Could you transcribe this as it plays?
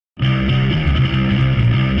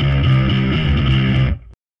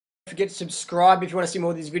get subscribed if you want to see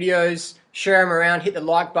more of these videos. Share them around, hit the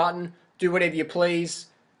like button, do whatever you please.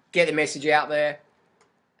 Get the message out there.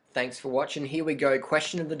 Thanks for watching. Here we go.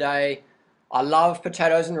 Question of the day. I love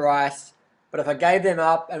potatoes and rice, but if I gave them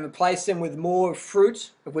up and replaced them with more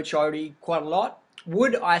fruit, of which I already eat quite a lot,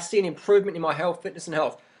 would I see an improvement in my health, fitness and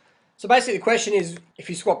health? So basically the question is, if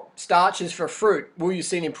you swap starches for fruit, will you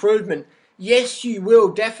see an improvement? Yes, you will,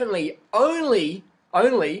 definitely. Only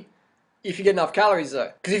if you get enough calories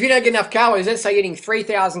though. Because if you don't get enough calories, let's say you're eating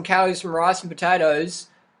 3,000 calories from rice and potatoes,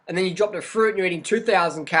 and then you drop the fruit and you're eating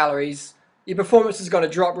 2,000 calories, your performance is going to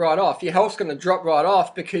drop right off. Your health's going to drop right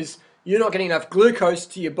off because you're not getting enough glucose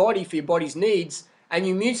to your body for your body's needs, and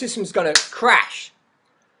your immune system's going to crash.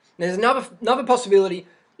 There's another possibility.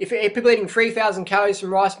 If people are eating 3,000 calories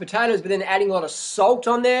from rice and potatoes, but then adding a lot of salt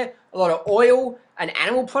on there, a lot of oil and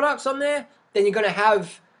animal products on there, then you're going to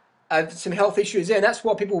have some health issues there. And that's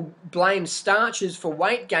why people blame starches for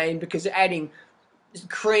weight gain, because they're adding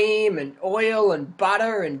cream and oil and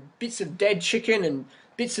butter and bits of dead chicken and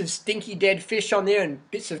bits of stinky dead fish on there and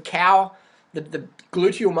bits of cow, the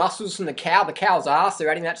gluteal muscles from the cow's ass. They're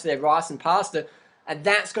adding that to their rice and pasta, and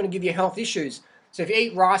that's going to give you health issues. So if you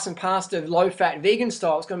eat rice and pasta low-fat vegan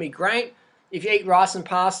style, it's going to be great. If you eat rice and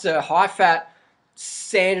pasta high-fat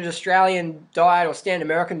standard Australian diet or standard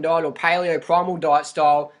American diet or paleo primal diet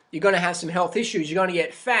style, you're going to have some health issues. You're going to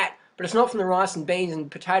get fat, but it's not from the rice and beans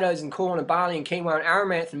and potatoes and corn and barley and quinoa and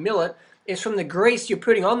amaranth and millet. It's from the grease you're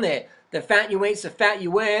putting on there. The fat you eat's the fat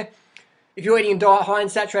you wear. If you're eating a diet high in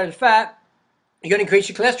saturated fat, you're going to increase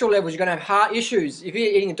your cholesterol levels. You're going to have heart issues. If you're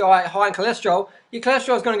eating a diet high in cholesterol, your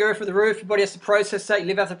cholesterol is going to go through the roof. Your body has to process that. Your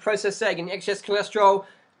liver has to process that. You're getting excess cholesterol,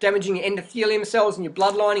 damaging your endothelium cells and your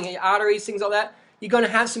blood lining and your arteries, things like that. You're going to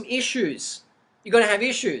have some issues. You're going to have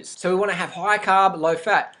issues. So we want to have high carb, low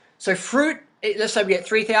fat. So fruit, let's say we get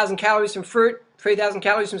 3,000 calories from fruit, 3,000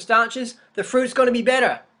 calories from starches. The fruit's going to be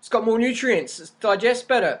better. It's got more nutrients. It digests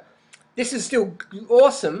better. This is still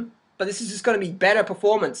awesome, but this is just going to be better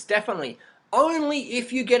performance, definitely. Only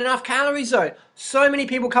if you get enough calories though. So many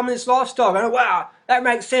people come in this lifestyle going, wow, that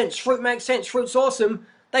makes sense, fruit makes sense, fruit's awesome.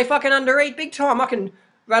 They fucking undereat big time. I can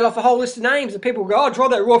rattle off a whole list of names and people go, oh, try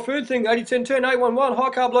that raw food thing, 80-10-10, 8-1-1, high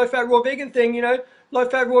carb, low fat, raw vegan thing, you know, low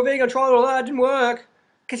fat, raw vegan, I tried all that, it didn't work.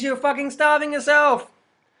 Because you're fucking starving yourself.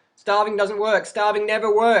 Starving doesn't work. Starving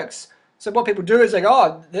never works. So what people do is they go,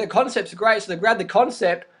 oh, the concepts are great, so they grab the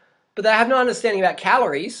concept, but they have no understanding about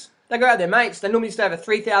calories. They go out with their mates, they normally used to have a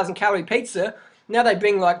 3,000 calorie pizza, now they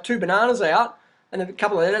bring like 2 bananas out and a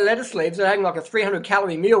couple of lettuce leaves, they're having like a 300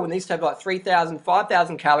 calorie meal when they used to have like 3,000,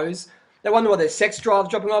 5,000 calories. They wonder why their sex drive's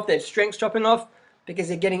dropping off, their strength's dropping off, because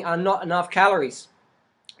they're getting not enough calories.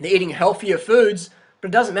 They're eating healthier foods, but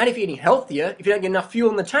it doesn't matter if you're eating healthier if you don't get enough fuel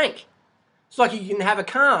in the tank. It's like you can have a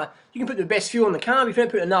car, you can put the best fuel in the car, but if you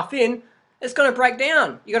don't put enough in, it's going to break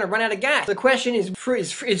down. You're going to run out of gas. The question is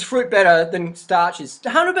fruit better than starches?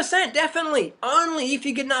 100%, definitely. Only if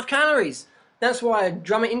you get enough calories. That's why I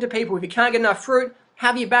drum it into people. If you can't get enough fruit,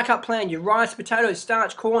 have your backup plan. Your rice, potatoes,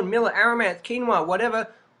 starch, corn, millet, amaranth, quinoa, whatever.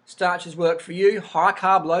 Starches work for you. High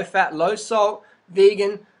carb, low fat, low salt,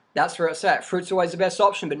 vegan. That's where it's at. Fruit's always the best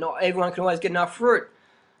option, but not everyone can always get enough fruit.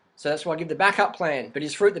 So that's why I give the backup plan. But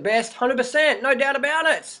is fruit the best? 100%, no doubt about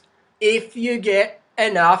it. If you get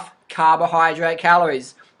enough carbohydrate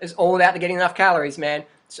calories. It's all about getting enough calories, man.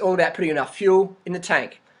 It's all about putting enough fuel in the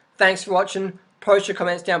tank. Thanks for watching. Post your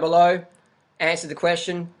comments down below. Answer the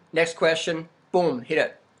question. Next question. Boom, hit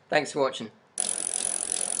it. Thanks for watching.